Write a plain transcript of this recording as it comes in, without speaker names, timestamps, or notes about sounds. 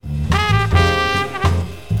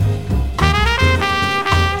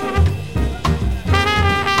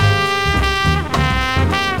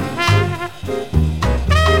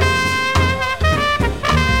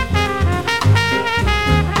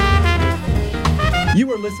You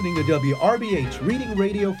are listening to WRBH, Reading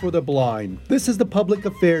Radio for the Blind. This is the Public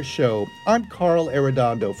Affairs Show. I'm Carl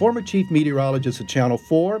Arredondo, former chief meteorologist at Channel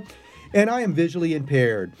 4, and I am visually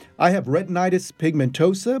impaired. I have retinitis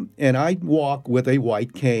pigmentosa, and I walk with a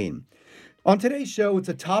white cane. On today's show, it's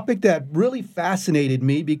a topic that really fascinated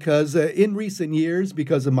me because in recent years,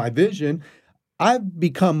 because of my vision, I've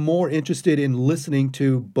become more interested in listening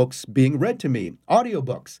to books being read to me,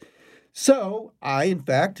 audiobooks. So I, in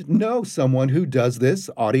fact, know someone who does this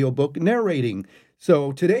audiobook narrating.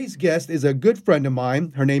 So today's guest is a good friend of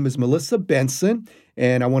mine. Her name is Melissa Benson,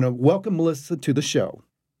 and I want to welcome Melissa to the show.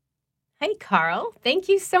 Hey, Carl. Thank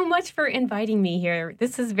you so much for inviting me here.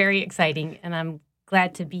 This is very exciting, and I'm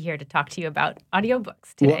glad to be here to talk to you about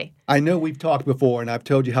audiobooks today. Well, I know we've talked before, and I've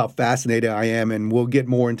told you how fascinated I am, and we'll get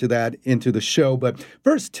more into that into the show. But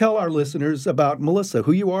first, tell our listeners about Melissa,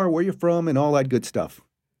 who you are, where you're from, and all that good stuff.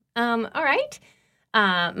 All right.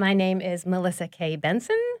 My name is Melissa Kay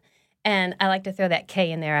Benson, and I like to throw that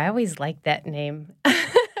K in there. I always liked that name.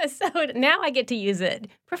 So now I get to use it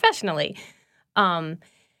professionally.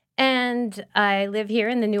 And I live here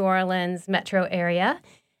in the New Orleans metro area.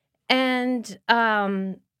 And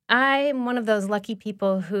I'm one of those lucky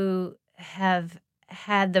people who have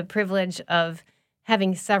had the privilege of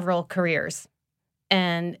having several careers.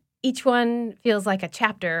 And each one feels like a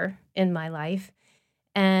chapter in my life.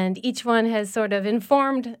 And each one has sort of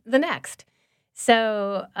informed the next.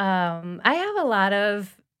 So I have a lot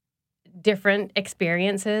of different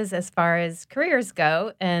experiences as far as careers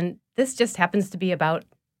go. And this just happens to be about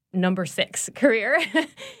number 6 career.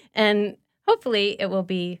 And hopefully it will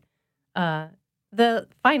be the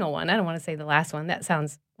final one. I don't want to say the last one. That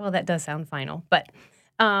does sound final. But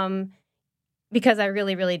because I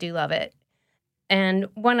really, really do love it. And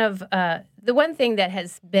the one thing that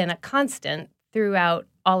has been a constant throughout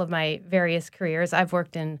all of my various careers, I've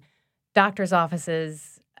worked in doctor's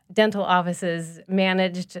offices, dental offices,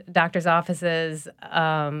 managed doctor's offices.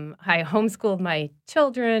 I homeschooled my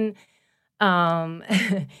children. And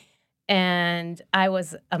I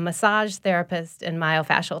was a massage therapist and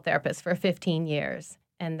myofascial therapist for 15 years.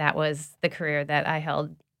 And that was the career that I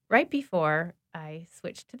held right before I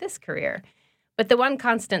switched to this career. But the one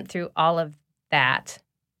constant through all of that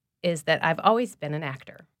is that I've always been an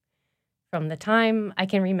actor. From the time I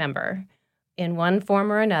can remember, in one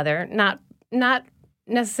form or another, not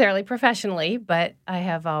necessarily professionally, but I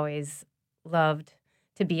have always loved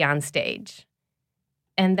to be on stage.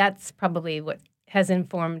 And that's probably what has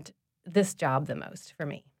informed this job the most for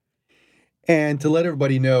me. And to let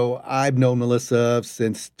everybody know, I've known Melissa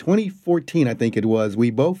since 2014, I think it was. We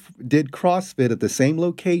both did CrossFit at the same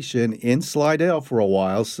location in Slidell for a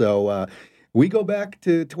while. So we go back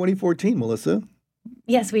to 2014, Melissa.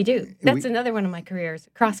 Yes, we do. That's another one of my careers,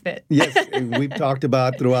 CrossFit. Yes, we've talked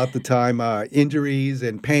about throughout the time injuries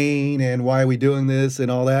and pain and why are we doing this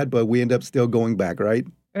and all that, but we end up still going back, right?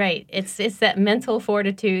 Right. It's that mental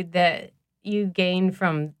fortitude that you gain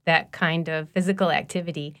from that kind of physical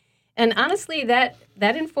activity. And honestly, that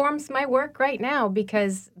informs my work right now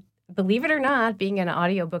because, believe it or not, being an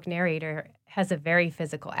audiobook narrator has a very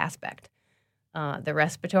physical aspect. The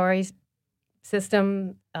respiratory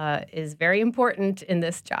system is very important in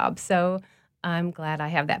this job. So I'm glad I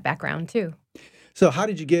have that background too. So how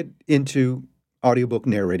did you get into audiobook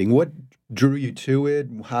narrating? What drew you to it?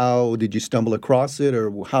 How did you stumble across it?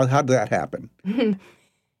 Or how did that happen?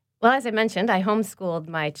 Well, as I mentioned, I homeschooled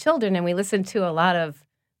my children and we listened to a lot of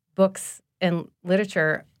books and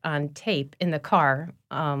literature on tape in the car.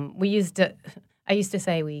 I used to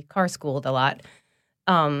say we car schooled a lot.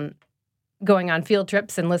 Going on field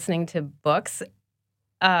trips and listening to books.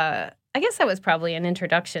 I guess that was probably an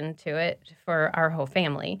introduction to it for our whole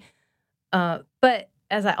family. But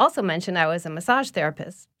as I also mentioned, I was a massage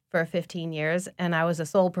therapist for 15 years, and I was a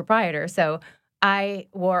sole proprietor. So I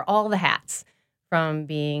wore all the hats, from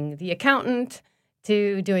being the accountant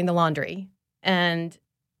to doing the laundry. And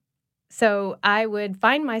so I would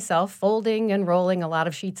find myself folding and rolling a lot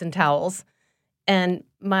of sheets and towels. And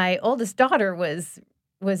my oldest daughter was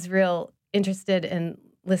real interested in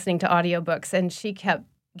listening to audiobooks, and she kept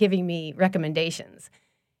giving me recommendations.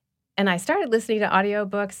 And I started listening to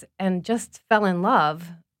audiobooks and just fell in love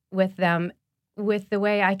with them, with the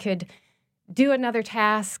way I could do another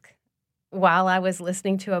task while I was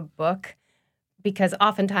listening to a book, because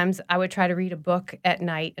oftentimes I would try to read a book at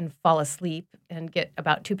night and fall asleep and get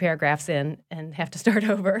about 2 paragraphs in and have to start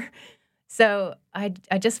over. So I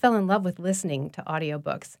just fell in love with listening to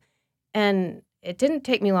audiobooks. And it didn't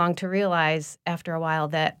take me long to realize after a while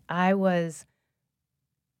that I was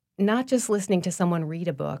not just listening to someone read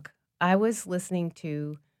a book, I was listening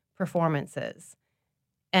to performances.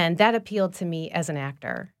 And that appealed to me as an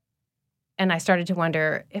actor. And I started to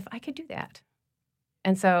wonder if I could do that.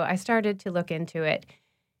 And so I started to look into it.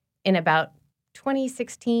 In about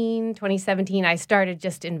 2016, 2017, I started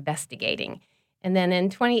just investigating. And then in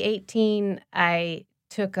 2018, I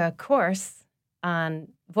took a course on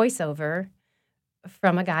voiceover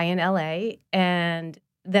from a guy in LA. And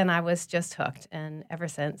then I was just hooked. And ever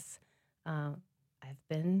since, I've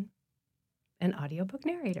been an audiobook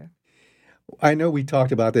narrator. I know we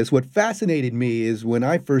talked about this. What fascinated me is when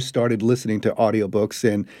I first started listening to audiobooks,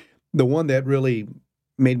 and the one that really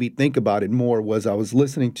made me think about it more was I was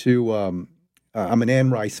listening to, I'm an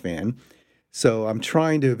Anne Rice fan, so I'm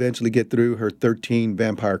trying to eventually get through her 13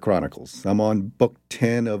 Vampire Chronicles. I'm on book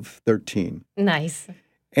 10 of 13. Nice.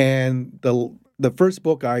 And the first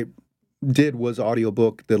book I did was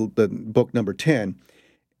audiobook, the book number 10,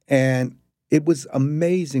 and it was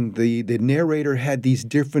amazing. The narrator had these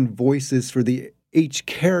different voices for each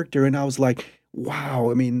character, and I was like,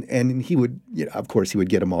 wow. I mean, and he would, of course, he would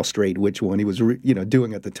get them all straight, which one he was,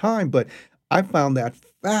 doing at the time. But I found that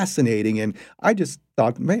fascinating, and I just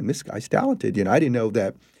thought, man, this guy's talented. I didn't know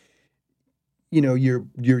that.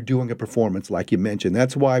 You're doing a performance like you mentioned.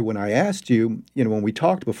 That's why when I asked you, when we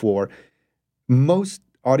talked before, most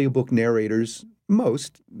audiobook narrators,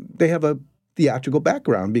 they have a theatrical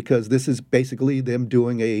background because this is basically them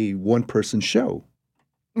doing a one-person show.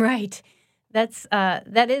 Right.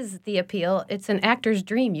 That is the appeal. It's an actor's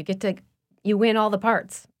dream. You win all the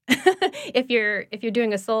parts. If you're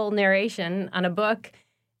doing a sole narration on a book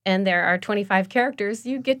and there are 25 characters,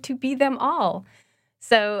 you get to be them all.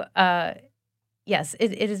 So, yes,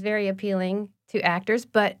 it is very appealing to actors,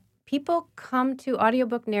 but people come to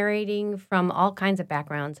audiobook narrating from all kinds of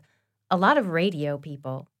backgrounds. A lot of radio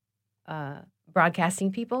people,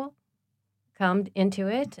 broadcasting people come into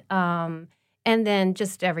it, and then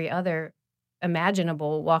just every other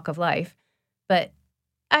imaginable walk of life. But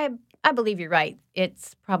I believe you're right.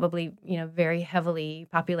 It's probably, very heavily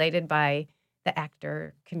populated by the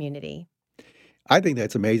actor community. I think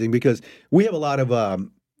that's amazing because we have a lot of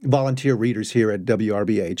volunteer readers here at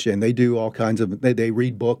WRBH, and they do all kinds of, they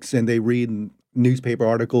read books and they read newspaper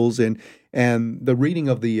articles, and the reading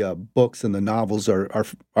of the books and the novels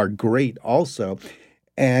are great also.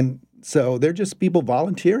 And so they're just people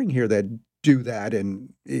volunteering here that do that.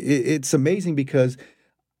 And it's amazing because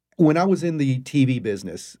when I was in the TV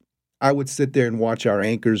business, I would sit there and watch our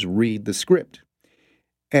anchors read the script.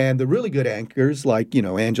 And the really good anchors like,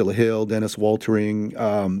 Angela Hill, Dennis Waltering,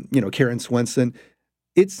 Karen Swenson,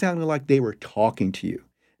 it sounded like they were talking to you.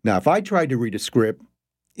 Now, if I tried to read a script,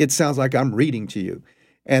 it sounds like I'm reading to you.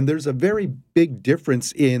 And there's a very big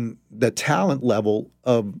difference in the talent level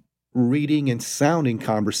of reading and sounding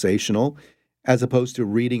conversational as opposed to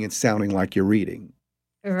reading and sounding like you're reading.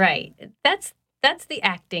 Right. That's the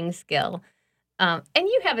acting skill. And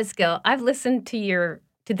you have a skill. I've listened to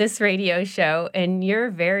this radio show, and you're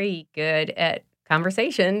very good at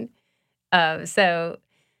conversation. So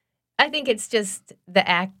I think it's just the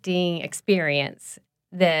acting experience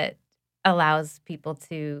that allows people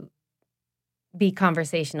to be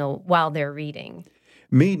conversational while they're reading.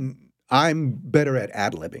 Me, I'm better at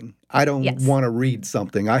ad-libbing. I don't want to read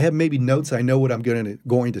something. I have maybe notes. I know what I'm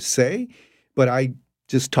going to say, but I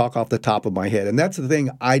just talk off the top of my head. And that's the thing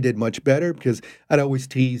I did much better because I'd always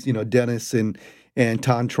tease, Dennis and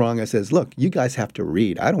Tan Trung. I says, look, you guys have to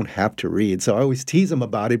read. I don't have to read. So I always tease them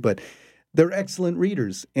about it, but they're excellent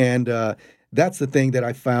readers. And that's the thing that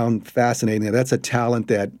I found fascinating. That's a talent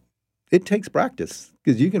that it takes practice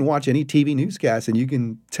because you can watch any TV newscast and you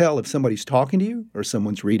can tell if somebody's talking to you or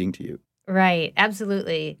someone's reading to you. Right,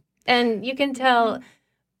 absolutely. And you can tell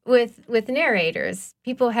with narrators,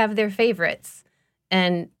 people have their favorites.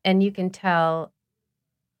 And you can tell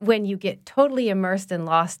when you get totally immersed and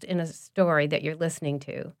lost in a story that you're listening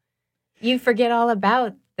to. You forget all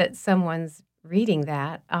about that someone's reading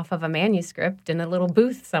that off of a manuscript in a little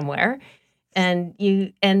booth somewhere. And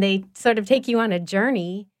they sort of take you on a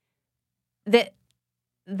journey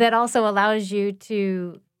that also allows you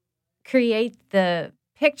to create the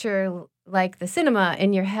picture like the cinema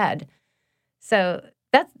in your head. So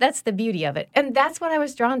that's the beauty of it. And that's what I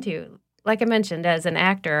was drawn to. Like I mentioned, as an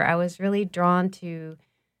actor, I was really drawn to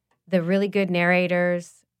the really good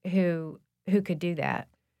narrators who could do that.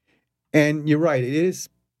 And you're right. It is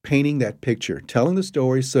painting that picture, telling the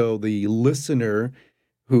story so the listener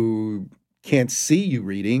who can't see you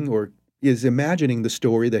reading or is imagining the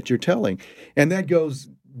story that you're telling. And that goes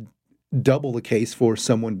double the case for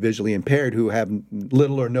someone visually impaired who have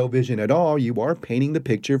little or no vision at all. You are painting the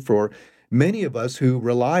picture for many of us who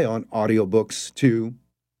rely on audiobooks to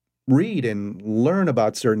read and learn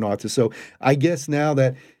about certain authors. So I guess now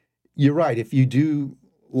that you're right, if you do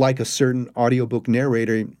like a certain audiobook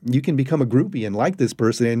narrator, you can become a groupie and like this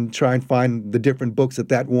person and try and find the different books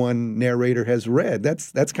that one narrator has read.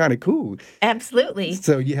 That's kind of cool. Absolutely.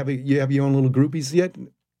 So you have your own little groupies yet?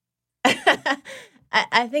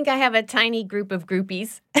 I think I have a tiny group of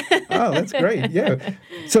groupies. Oh, that's great. Yeah.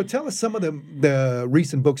 So tell us some of the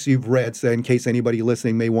recent books you've read, so in case anybody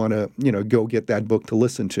listening may want to, go get that book to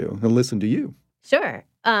listen to and listen to you. Sure.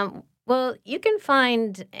 Well, you can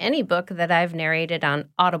find any book that I've narrated on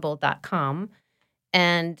audible.com.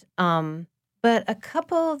 And but a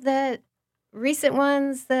couple recent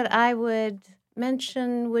ones that I would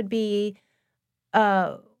mention would be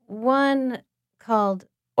one called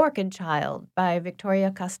Orchid Child by Victoria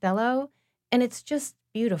Costello, and it's just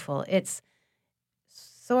beautiful. It's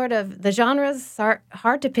sort of, the genres are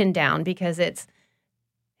hard to pin down because it's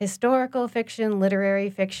historical fiction, literary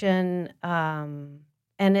fiction, and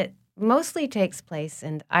it mostly takes place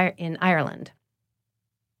in Ireland.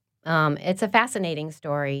 It's a fascinating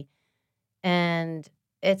story, and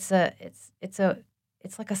it's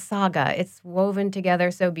like a saga. It's woven together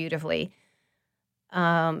so beautifully.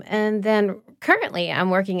 And then currently I'm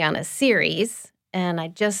working on a series, and I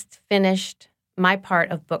just finished my part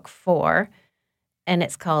of book 4, and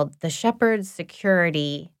it's called The Shepherd's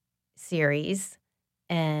Security series,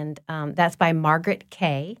 and that's by Margaret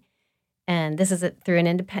Kay. And this is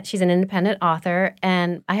she's an independent author,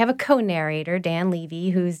 and I have a co-narrator, Dan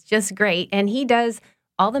Levy, who's just great, and he does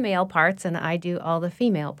all the male parts, and I do all the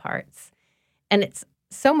female parts. And it's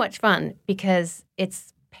so much fun because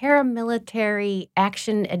it's paramilitary,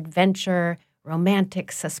 action, adventure,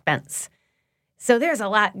 romantic suspense. So there's a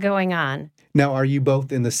lot going on. Now, are you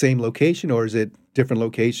both in the same location, or is it different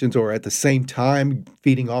locations, or at the same time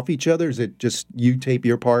feeding off each other? Is it just you tape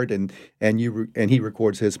your part and he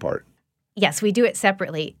records his part? Yes, we do it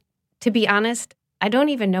separately. To be honest, I don't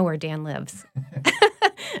even know where Dan lives.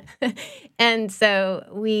 And so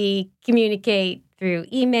we communicate through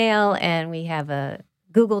email, and we have a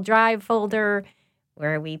Google Drive folder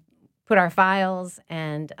where we put our files,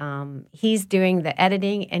 and he's doing the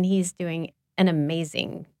editing, and he's doing an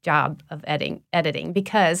amazing job of editing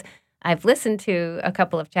because I've listened to a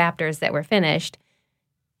couple of chapters that were finished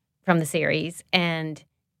from the series, and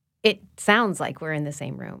it sounds like we're in the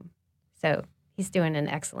same room. So he's doing an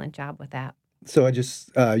excellent job with that. So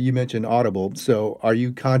you mentioned Audible. So are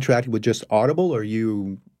you contracted with just Audible, or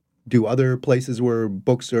you do other places where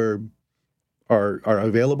books are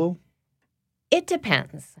available? It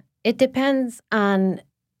depends. It depends on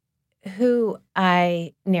who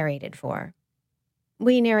I narrated for.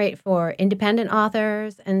 We narrate for independent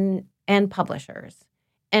authors and publishers.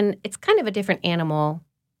 And it's kind of a different animal.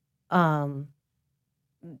 The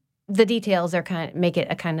details make it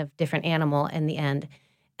a kind of different animal in the end.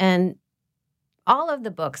 And all of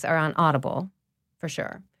the books are on Audible, for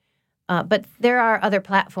sure. But there are other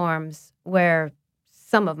platforms where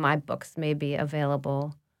some of my books may be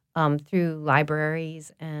available through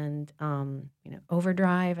libraries and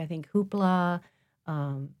Overdrive, I think Hoopla,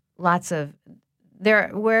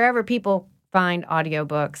 wherever people find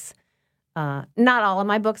audiobooks. Not all of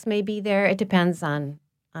my books may be there. It depends on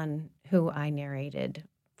who I narrated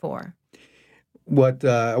for. What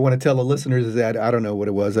I want to tell the listeners is that, I don't know what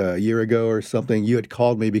it was, a year ago or something, you had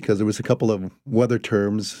called me because there was a couple of weather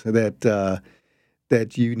terms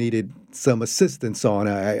that you needed some assistance on.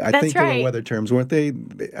 I think right. They were weather terms, weren't they?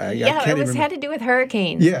 Had to do with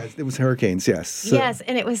hurricanes. Yes, it was hurricanes, yes. So, yes,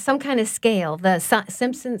 and it was some kind of scale, the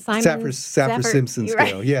Saffir-Simpson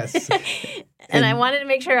scale, right. yes. and I wanted to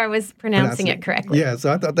make sure I was pronouncing it correctly. Yeah,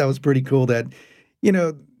 so I thought that was pretty cool that,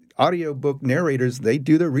 audiobook narrators, they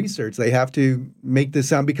do their research. They have to make this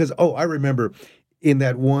sound because, I remember in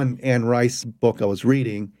that one Anne Rice book I was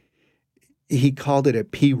reading, he called it a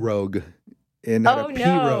pirogue. And not a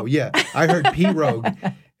pirogue. Yeah, I heard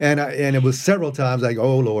pirogue. And it was several times like,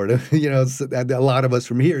 oh, Lord, a lot of us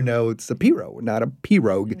from here know it's a pirogue, not a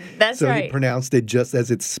pirogue. That's so right. So he pronounced it just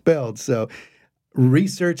as it's spelled. So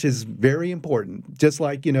research is very important. Just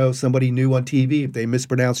like, somebody new on TV, if they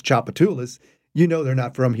mispronounce Tchoupitoulas, they're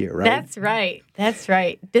not from here, right? That's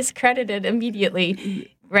right. Discredited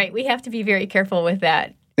immediately. Right. We have to be very careful with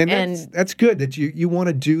that. And that's good that you want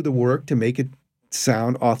to do the work to make it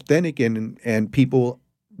sound authentic and people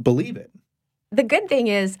believe it. The good thing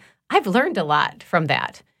is I've learned a lot from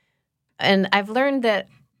that. And I've learned that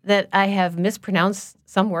I have mispronounced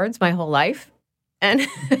some words my whole life. And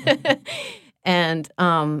and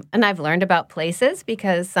I've learned about places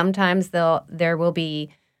because sometimes there will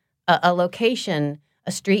be a location,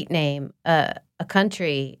 a street name, a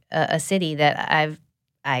country, a city that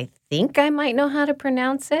I think I might know how to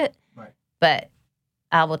pronounce it, Right. but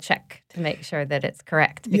I will check to make sure that it's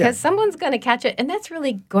correct because Yeah. someone's going to catch it, and that's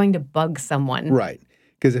really going to bug someone. Right.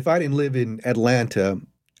 Because if I didn't live in Atlanta,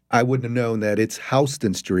 I wouldn't have known that it's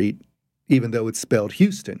Houston Street, even though it's spelled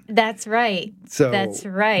Houston. That's right. So That's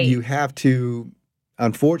right. you have to,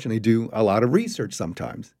 unfortunately, do a lot of research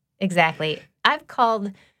sometimes. Exactly. I've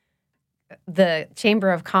called the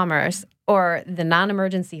Chamber of Commerce or the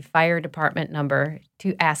non-emergency fire department number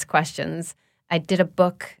to ask questions. I did a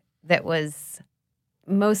book that was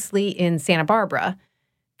mostly in Santa Barbara,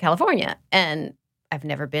 California, and I've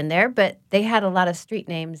never been there, but they had a lot of street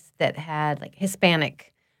names that had like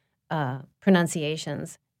Hispanic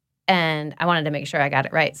pronunciations, and I wanted to make sure I got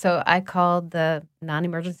it right. So I called the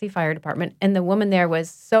non-emergency fire department, and the woman there was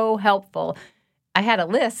so helpful. I had a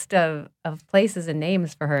list of places and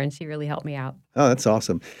names for her, and she really helped me out. Oh, that's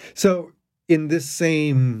awesome. So in this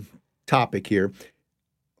same topic here,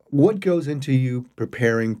 what goes into you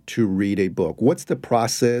preparing to read a book? What's the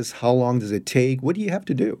process? How long does it take? What do you have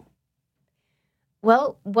to do?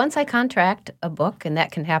 Well, once I contract a book, and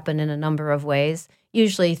that can happen in a number of ways,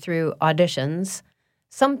 usually through auditions,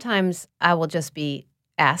 sometimes I will just be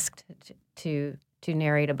asked to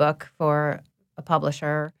narrate a book for a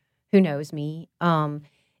publisher who knows me. So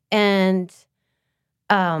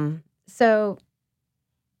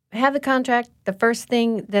have the contract. The first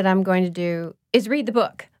thing that I'm going to do is read the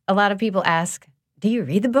book. A lot of people ask, do you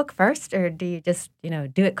read the book first or do you just,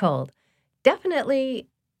 do it cold? Definitely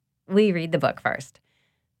we read the book first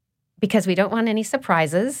because we don't want any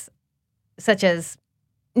surprises, such as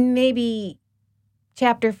maybe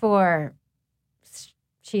chapter 4,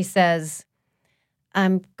 she says,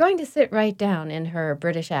 I'm going to sit right down in her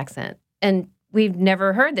British accent. And we've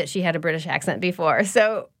never heard that she had a British accent before.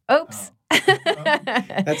 So, oops. Oh.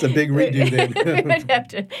 That's a big redo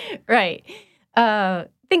then. Right.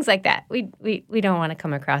 Things like that. We don't want to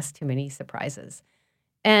come across too many surprises.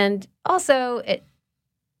 And also,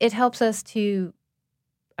 it helps us to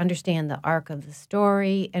understand the arc of the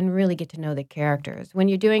story and really get to know the characters. When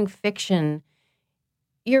you're doing fiction,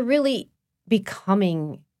 you're really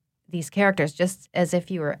becoming these characters just as if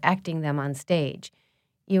you were acting them on stage.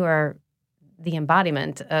 You are the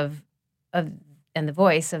embodiment of and the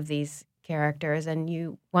voice of these characters, and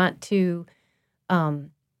you want to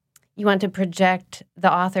project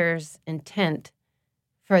the author's intent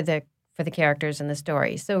for the characters in the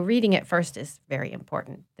story. So reading it first is very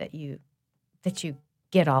important that you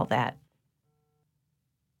get all that.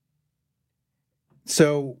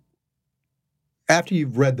 So after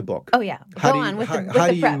you've read the book, go on with the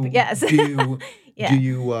prep. Yes. Do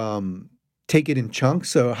you take it in chunks?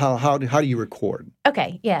 So how do you record?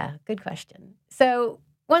 Okay, yeah, good question. So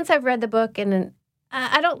once I've read the book, and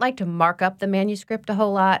I don't like to mark up the manuscript a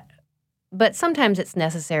whole lot, but sometimes it's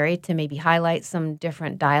necessary to maybe highlight some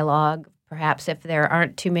different dialogue. Perhaps if there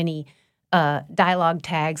aren't too many dialogue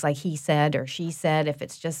tags like he said or she said, if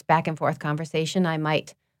it's just back and forth conversation, I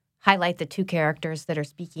might highlight the two characters that are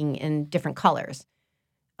speaking in different colors,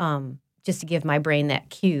 just to give my brain that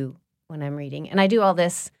cue when I'm reading. And I do all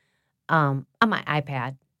this on my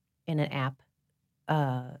iPad in an app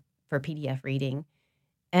for PDF reading.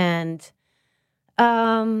 And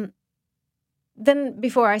then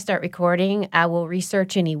before I start recording, I will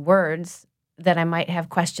research any words that I might have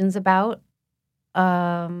questions about.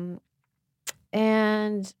 And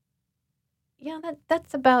yeah,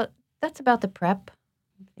 that's about the prep,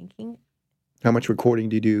 I'm thinking. How much recording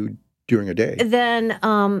do you do during a day? Then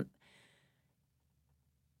I'm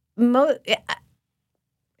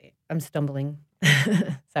stumbling.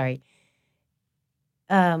 Sorry.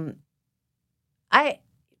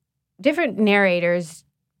 Different narrators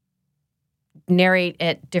narrate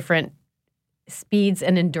at different speeds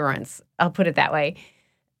and endurance. I'll put it that way.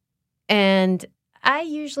 And I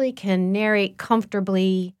usually can narrate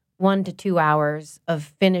comfortably 1 to 2 hours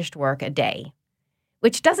of finished work a day,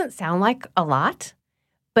 which doesn't sound like a lot,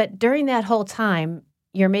 but during that whole time,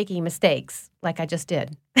 you're making mistakes like I just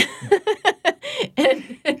did.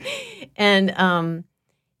 and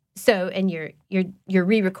you're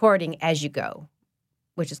re-recording as you go,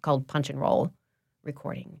 which is called punch and roll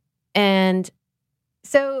recording. And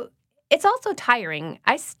so it's also tiring.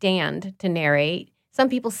 I stand to narrate. Some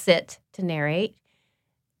people sit to narrate,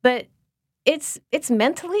 but it's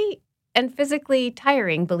mentally and physically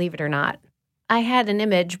tiring, believe it or not. I had an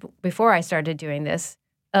image before I started doing this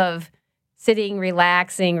of sitting,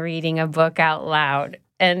 relaxing, reading a book out loud.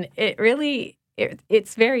 And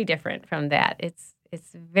it's very different from that. It's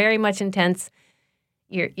very much intense.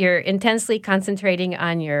 You're intensely concentrating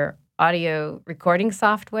on your audio recording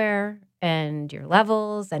software and your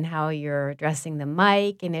levels and how you're addressing the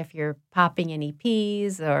mic and if you're popping any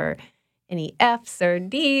P's or any F's or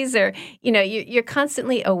D's or, you're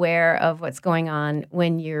constantly aware of what's going on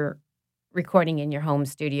when you're recording in your home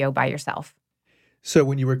studio by yourself. So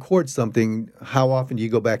when you record something, how often do you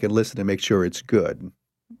go back and listen to make sure it's good?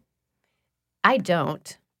 I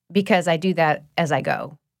don't, because I do that as I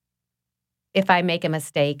go. If I make a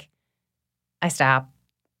mistake, I stop,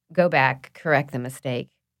 go back, correct the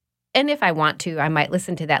mistake. And if I want to, I might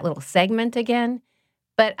listen to that little segment again,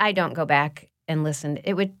 but I don't go back and listen.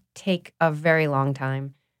 It would take a very long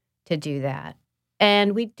time to do that.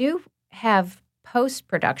 And we do have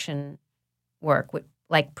post-production work,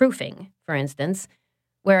 like proofing, for instance,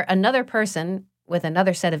 where another person with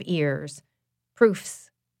another set of ears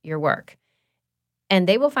proofs your work. And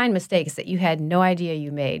they will find mistakes that you had no idea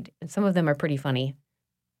you made. And some of them are pretty funny.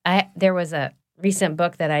 There was a recent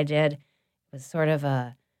book that I did. It was sort of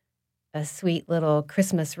a sweet little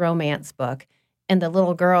Christmas romance book. And the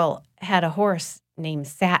little girl had a horse named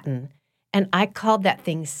Satin. And I called that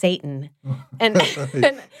thing Satan. And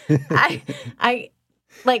I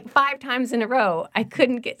like 5 times in a row, I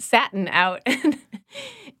couldn't get Satin out.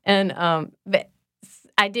 But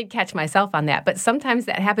I did catch myself on that. But sometimes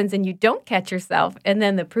that happens and you don't catch yourself. And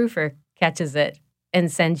then the proofer catches it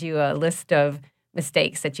and sends you a list of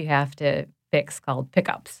mistakes that you have to fix called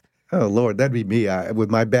pickups. Oh, Lord, that'd be me.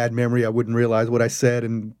 With my bad memory, I wouldn't realize what I said,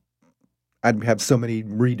 and I'd have so many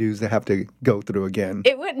redos to have to go through again.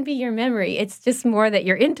 It wouldn't be your memory. It's just more that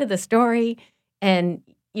you're into the story and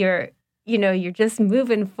you're just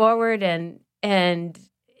moving forward and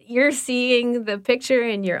you're seeing the picture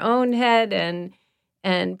in your own head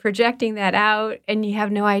and projecting that out, and you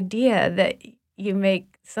have no idea that you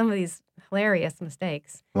make some of these hilarious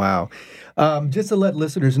mistakes. Wow. Just to let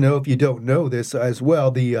listeners know, if you don't know this as well,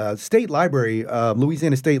 the State Library,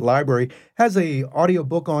 Louisiana State Library, has a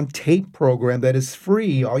audiobook on tape program that is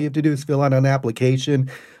free. All you have to do is fill out an application,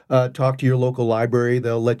 talk to your local library.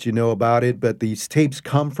 They'll let you know about it. But these tapes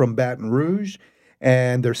come from Baton Rouge,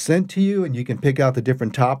 and they're sent to you, and you can pick out the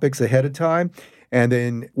different topics ahead of time. And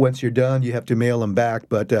then once you're done, you have to mail them back.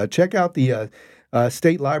 But check out the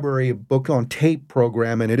State Library Book on Tape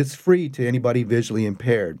program, and it is free to anybody visually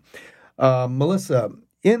impaired. Melissa,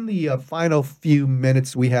 in the final few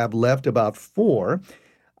minutes we have left, about 4,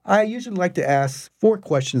 I usually like to ask 4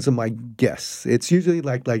 questions of my guests. It's usually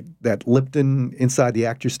like that Lipton inside the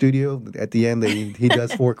actor studio. At the end, he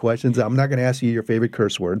does 4 questions. I'm not going to ask you your favorite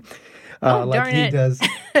curse word. Like he does.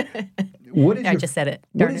 I just said it.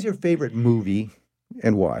 What is your favorite movie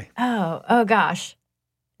and why? Oh gosh.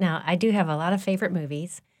 Now, I do have a lot of favorite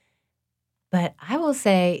movies, but I will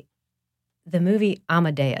say the movie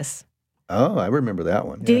Amadeus. Oh, I remember that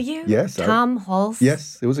one. Do you? Yes. Tom Hulce.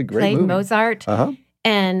 Yes, it was a great movie. Played Mozart. Uh-huh.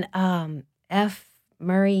 And F.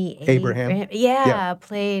 Murray Abraham. Yeah,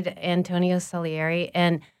 played Antonio Salieri.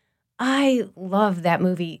 And I love that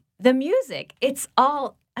movie. The music, it's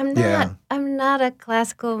all, I'm not a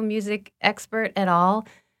classical music expert at all,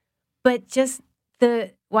 but just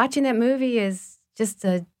watching that movie is just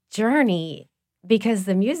a journey because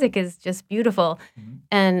the music is just beautiful. Mm-hmm.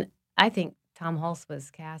 And I think Tom Hulce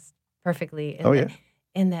was cast perfectly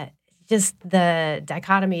in that just the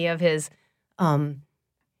dichotomy of his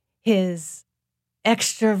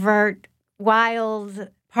extrovert, wild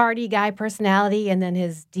party guy personality and then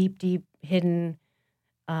his deep, deep hidden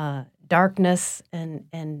darkness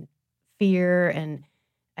and fear. And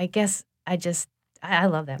I guess I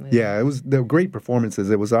love that movie. Yeah, they were great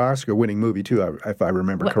performances. It was an Oscar-winning movie, too, if I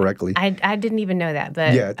remember correctly. I didn't even know that,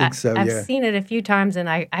 but yeah, I think so, I've seen it a few times, and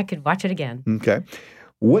I could watch it again. Okay.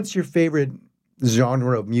 What's your favorite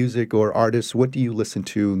genre of music or artist? What do you listen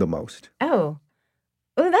to the most? Oh,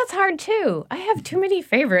 that's hard, too. I have too many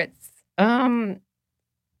favorites. I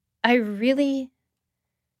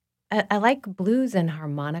like blues and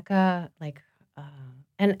harmonica,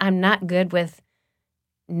 and I'm not good with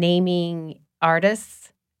naming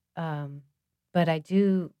artists, but I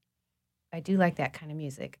do like that kind of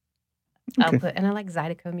music. Okay. And I like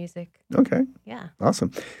Zydeco music. Okay. Yeah.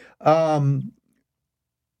 Awesome.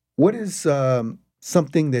 What is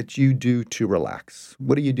something that you do to relax?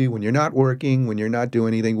 What do you do when you're not working, when you're not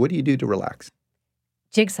doing anything? What do you do to relax?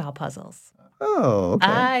 Jigsaw puzzles. Oh,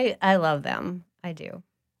 okay. I love them. I do.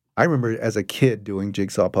 I remember as a kid doing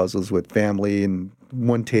jigsaw puzzles with family, and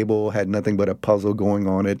one table had nothing but a puzzle going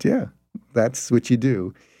on it. Yeah. That's what you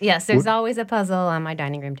do. Yes, there's always a puzzle on my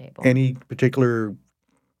dining room table. Any particular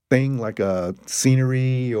thing, like a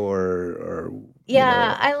scenery or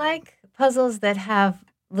Yeah, I like puzzles that have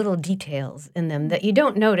little details in them that you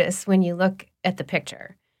don't notice when you look at the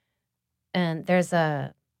picture. And there's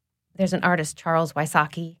a there's an artist, Charles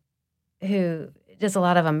Wysocki, who does a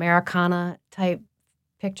lot of Americana-type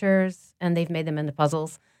pictures, and they've made them into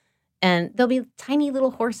puzzles. And there'll be tiny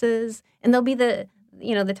little horses, and there'll be the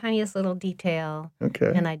tiniest little detail.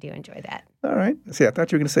 Okay. And I do enjoy that. All right. See, I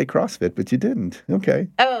thought you were going to say CrossFit, but you didn't. Okay.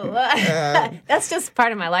 Oh, that's just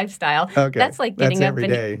part of my lifestyle. Okay. That's like getting up every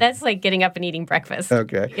day. That's like getting up and eating breakfast.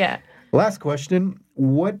 Okay. Yeah. Last question.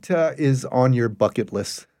 What is on your bucket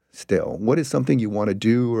list still? What is something you want to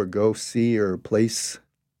do or go see or place?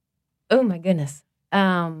 Oh, my goodness.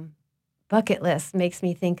 Bucket list makes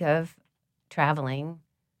me think of traveling.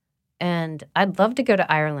 And I'd love to go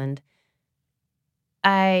to Ireland.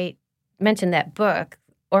 I mentioned that book,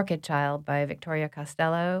 Orchid Child by Victoria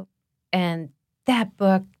Costello, and that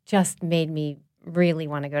book just made me really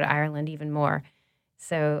want to go to Ireland even more.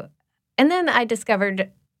 So, and then I discovered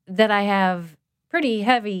that I have pretty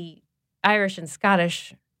heavy Irish and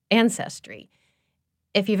Scottish ancestry.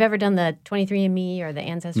 If you've ever done the 23andMe or the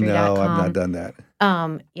Ancestry.com. No, I've not done that.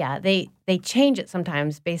 Yeah, they change it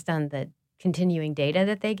sometimes based on the continuing data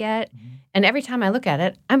that they get. Mm-hmm. And every time I look at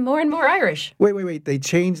it, I'm more and more Irish. Wait. They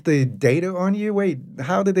changed the data on you? Wait,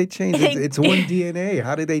 how did they change it? It's one DNA.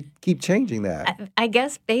 How did they keep changing that? I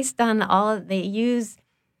guess based on they use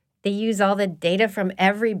all the data from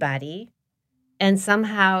everybody, and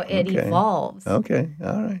somehow it evolves. Okay.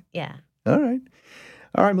 All right. Yeah. All right.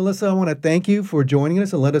 All right, Melissa, I want to thank you for joining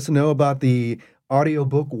us and let us know about the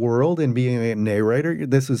audiobook world and being a narrator.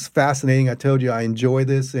 This is fascinating. I told you I enjoy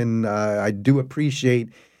this, and I do appreciate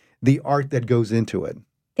the art that goes into it.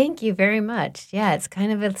 Thank you very much. Yeah, it's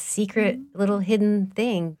kind of a secret little hidden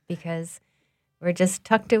thing because we're just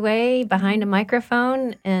tucked away behind a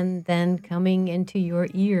microphone and then coming into your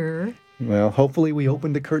ear. Well, hopefully we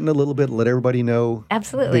opened the curtain a little bit, let everybody know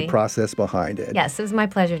Absolutely. The process behind it. Yes, it was my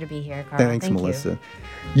pleasure to be here, Carl. Thanks, Melissa.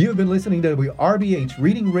 You have been listening to RBH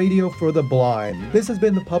Reading Radio for the Blind. This has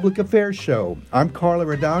been the Public Affairs Show. I'm Carl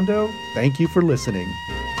Arredondo. Thank you for listening.